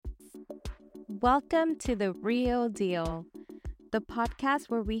Welcome to The Real Deal, the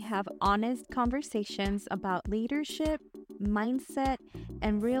podcast where we have honest conversations about leadership, mindset,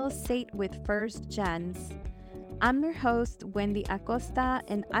 and real estate with first gens. I'm your host, Wendy Acosta,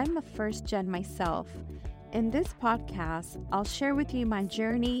 and I'm a first gen myself. In this podcast, I'll share with you my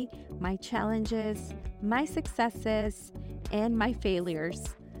journey, my challenges, my successes, and my failures.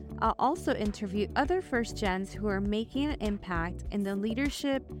 I'll also interview other first gens who are making an impact in the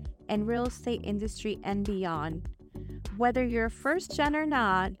leadership and real estate industry and beyond. Whether you're a first gen or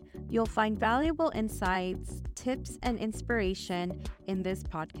not, you'll find valuable insights, tips, and inspiration in this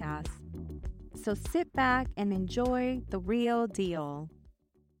podcast. So sit back and enjoy the real deal.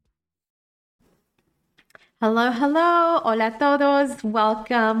 Hello. Hola todos.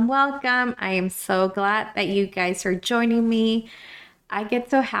 Welcome. I am so glad that you guys are joining me. I get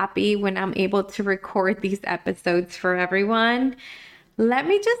so happy when I'm able to record these episodes for everyone. Let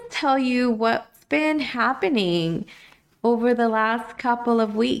me just tell you what's been happening over the last couple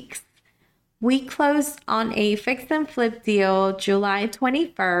of weeks. We closed on a fix and flip deal July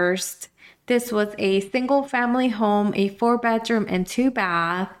 21st. This was a single family home, a 4-bedroom and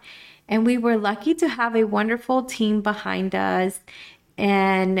 2-bath. And we were lucky to have a wonderful team behind us.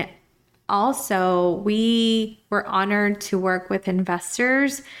 And also, we were honored to work with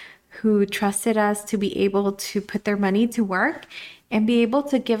investors who trusted us to be able to put their money to work and be able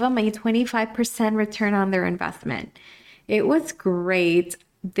to give them a 25% return on their investment. It was great.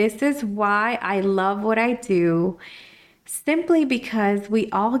 This is why I love what I do, simply because we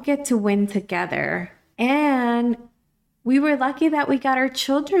all get to win together. And we were lucky that we got our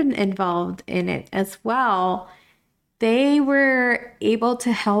children involved in it as well. They were able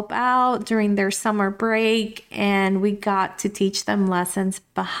to help out during their summer break, and we got to teach them lessons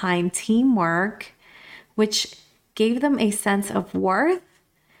behind teamwork, which gave them a sense of worth,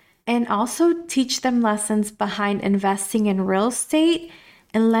 and also teach them lessons behind investing in real estate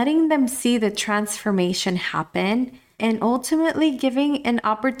and letting them see the transformation happen, and ultimately giving an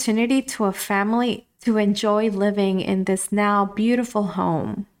opportunity to a family to enjoy living in this now beautiful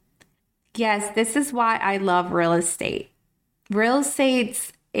home. Yes, this is why I love real estate. Real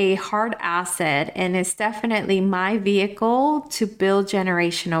estate's a hard asset, and it's definitely my vehicle to build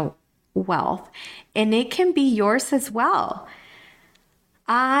generational wealth. And it can be yours as well.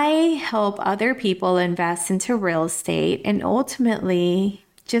 I help other people invest into real estate and ultimately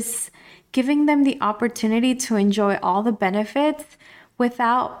just giving them the opportunity to enjoy all the benefits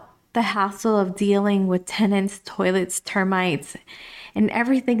without the hassle of dealing with tenants, toilets, termites, and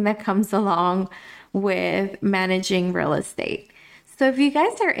everything that comes along with managing real estate. So if you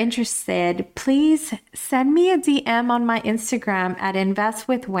guys are interested, please send me a DM on my Instagram at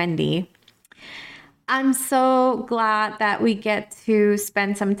investwithwendy. I'm so glad that we get to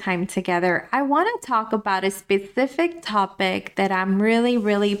spend some time together. I want to talk about a specific topic that I'm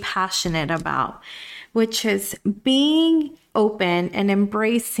really passionate about, which is being open and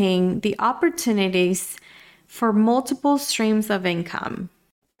embracing the opportunities for multiple streams of income.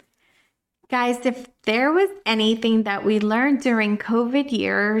 Guys, if there was anything that we learned during COVID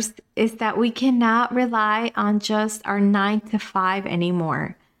years, is that we cannot rely on just our 9 to 5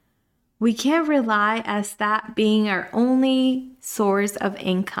 anymore. We can't rely as that being our only source of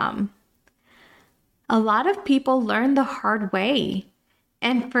income. A lot of people learn the hard way.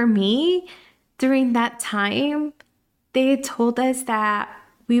 And for me, during that time, they told us that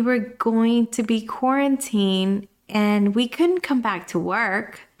we were going to be quarantined and we couldn't come back to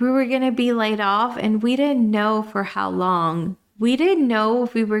work. We were going to be laid off and we didn't know for how long. We didn't know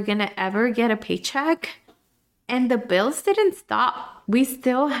if we were going to ever get a paycheck. And the bills didn't stop. We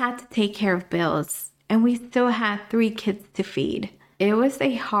still had to take care of bills and we still had 3 kids to feed. It was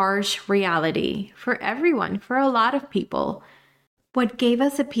a harsh reality for everyone, for a lot of people. What gave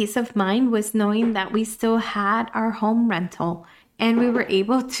us a peace of mind was knowing that we still had our home rental and we were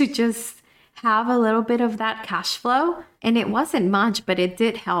able to just have a little bit of that cash flow. And it wasn't much, but it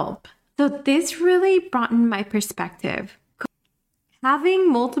did help. So this really broadened my perspective.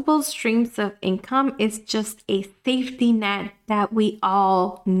 Having multiple streams of income is just a safety net that we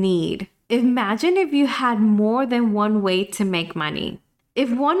all need. Imagine if you had more than one way to make money.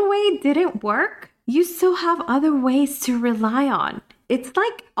 If one way didn't work, you still have other ways to rely on. It's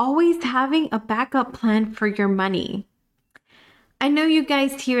like always having a backup plan for your money. I know you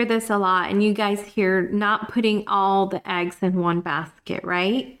guys hear this a lot and you guys hear not putting all the eggs in one basket,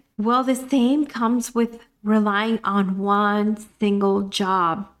 right? Well, the same comes with relying on one single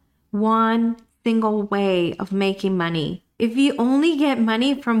job, one single way of making money. If you only get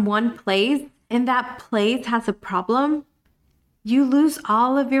money from one place and that place has a problem, you lose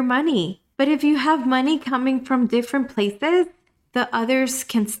all of your money. But if you have money coming from different places, the others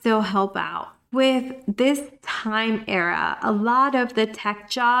can still help out. With this time era, a lot of the tech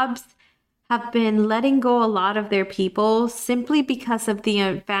jobs have been letting go a lot of their people simply because of the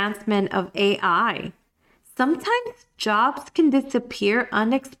advancement of AI. Sometimes jobs can disappear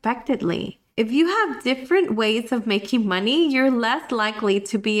unexpectedly. If you have different ways of making money, you're less likely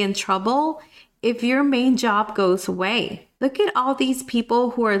to be in trouble if your main job goes away. Look at all these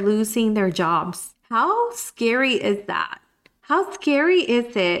people who are losing their jobs. How scary is that? How scary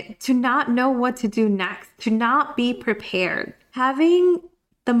is it to not know what to do next, to not be prepared? Having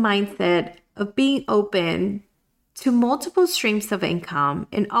the mindset of being open to multiple streams of income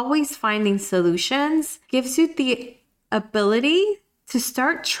and always finding solutions gives you the ability to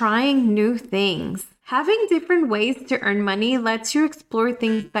start trying new things. Having different ways to earn money lets you explore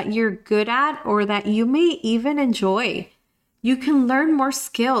things that you're good at or that you may even enjoy. You can learn more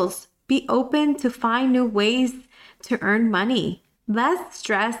skills, be open to find new ways to earn money. Less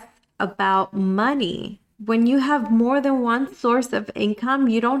stress about money. When you have more than one source of income,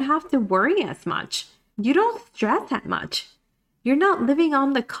 you don't have to worry as much. You don't stress that much. You're not living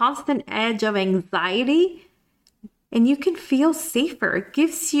on the constant edge of anxiety, and you can feel safer. It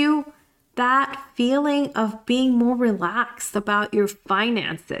gives you that feeling of being more relaxed about your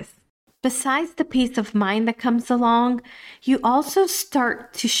finances. Besides the peace of mind that comes along, you also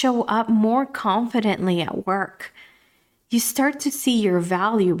start to show up more confidently at work. You start to see your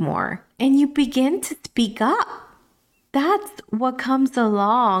value more, and you begin to speak up. That's what comes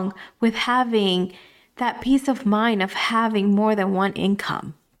along with having that peace of mind of having more than one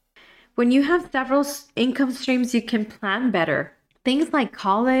income. When you have several income streams, you can plan better. Things like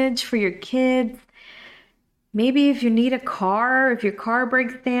college for your kids, maybe if you need a car, if your car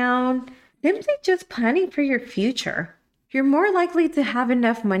breaks down, simply just planning for your future. You're more likely to have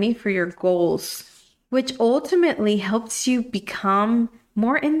enough money for your goals, which ultimately helps you become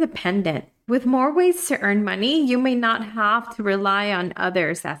more independent. With more ways to earn money, you may not have to rely on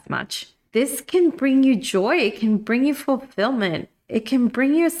others as much. This can bring you joy, it can bring you fulfillment, it can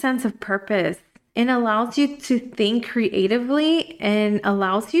bring you a sense of purpose, and allows you to think creatively and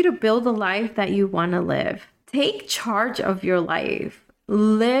allows you to build a life that you want to live. Take charge of your life.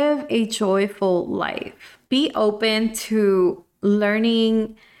 Live a joyful life. Be open to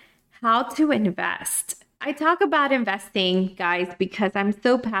learning how to invest. I talk about investing, guys, because I'm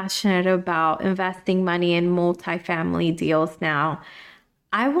so passionate about investing money in multifamily deals now.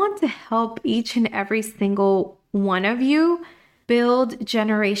 I want to help each and every single one of you build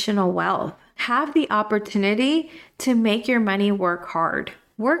generational wealth. Have the opportunity to make your money work hard.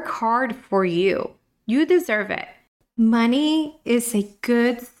 Work hard for you. You deserve it. Money is a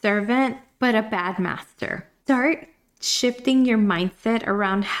good servant, but a bad master. Start shifting your mindset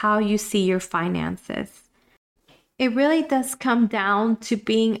around how you see your finances. It really does come down to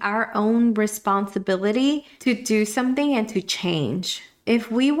being our own responsibility to do something and to change.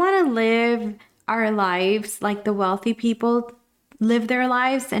 If we want to live our lives like the wealthy people live their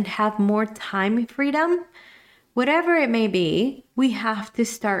lives and have more time and freedom, whatever it may be, we have to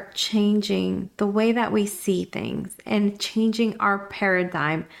start changing the way that we see things and changing our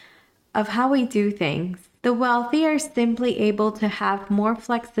paradigm of how we do things. The wealthy are simply able to have more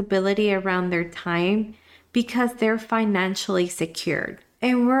flexibility around their time because they're financially secured.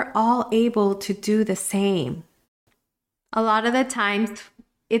 And we're all able to do the same. A lot of the times,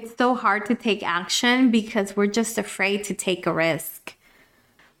 it's so hard to take action because we're just afraid to take a risk.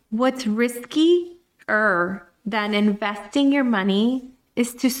 What's riskier than investing your money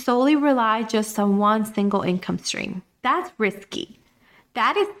is to solely rely just on one single income stream. That's risky.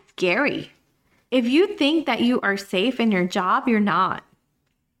 That is scary. If you think that you are safe in your job, you're not.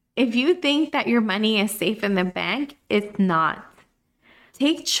 If you think that your money is safe in the bank, it's not.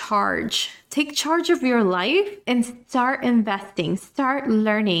 Take charge. Take charge of your life and start investing. Start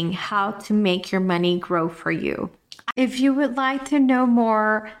learning how to make your money grow for you. If you would like to know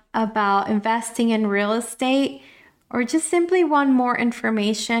more about investing in real estate or just simply want more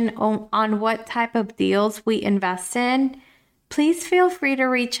information on what type of deals we invest in, please feel free to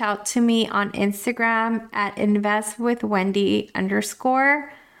reach out to me on Instagram at investwithwendy_.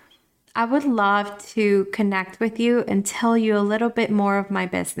 I would love to connect with you and tell you a little bit more of my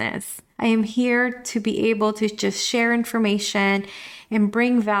business. I am here to be able to just share information and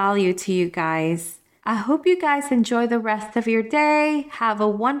bring value to you guys. I hope you guys enjoy the rest of your day. Have a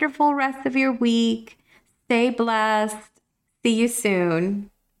wonderful rest of your week. Stay blessed. See you soon.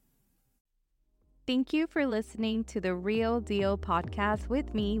 Thank you for listening to the Real Deal podcast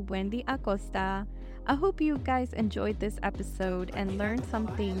with me, Wendy Acosta. I hope you guys enjoyed this episode and learned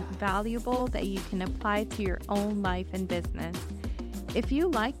something valuable that you can apply to your own life and business. If you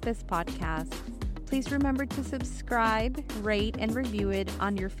like this podcast, please remember to subscribe, rate, and review it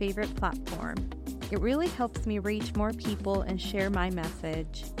on your favorite platform. It really helps me reach more people and share my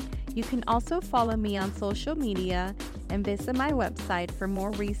message. You can also follow me on social media and visit my website for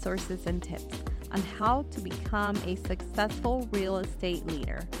more resources and tips on how to become a successful real estate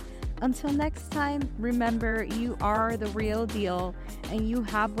leader. Until next time, remember you are the real deal and you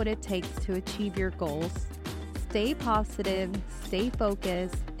have what it takes to achieve your goals. Stay positive, stay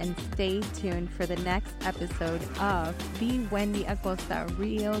focused, and stay tuned for the next episode of the Wendy Acosta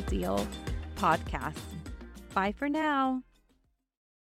Real Deal podcast. Bye for now.